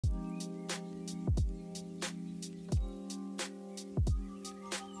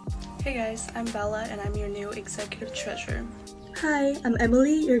Hey guys, I'm Bella and I'm your new Executive Treasurer. Hi, I'm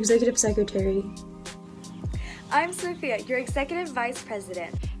Emily, your Executive Secretary. I'm Sophia, your Executive Vice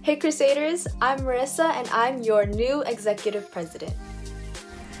President. Hey Crusaders, I'm Marissa and I'm your new Executive President.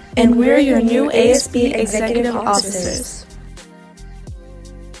 And we're your new ASB Executive Officers.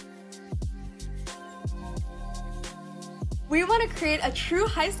 We want to create a true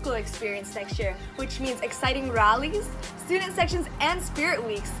high school experience next year, which means exciting rallies, student sections, and spirit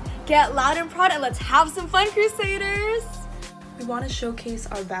weeks. Get loud and proud and let's have some fun, Crusaders! We want to showcase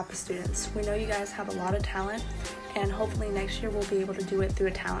our VAPA students. We know you guys have a lot of talent, and hopefully next year we'll be able to do it through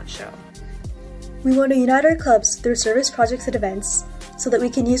a talent show. We want to unite our clubs through service projects and events so that we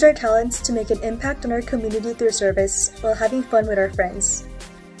can use our talents to make an impact on our community through service while having fun with our friends.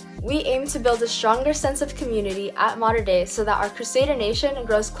 We aim to build a stronger sense of community at Mater Dei so that our Crusader Nation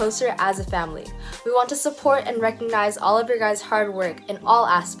grows closer as a family. We want to support and recognize all of your guys' hard work in all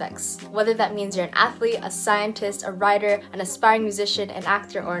aspects, whether that means you're an athlete, a scientist, a writer, an aspiring musician, an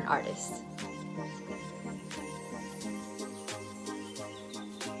actor, or an artist.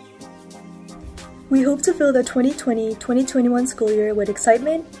 We hope to fill the 2020-2021 school year with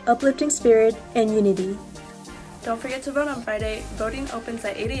excitement, uplifting spirit, and unity. Don't forget to vote on Friday. Voting opens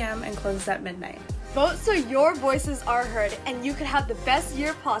at 8 a.m. and closes at midnight. Vote so your voices are heard and you can have the best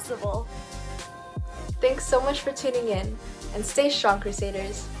year possible. Thanks so much for tuning in, and stay strong,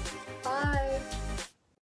 Crusaders. Bye!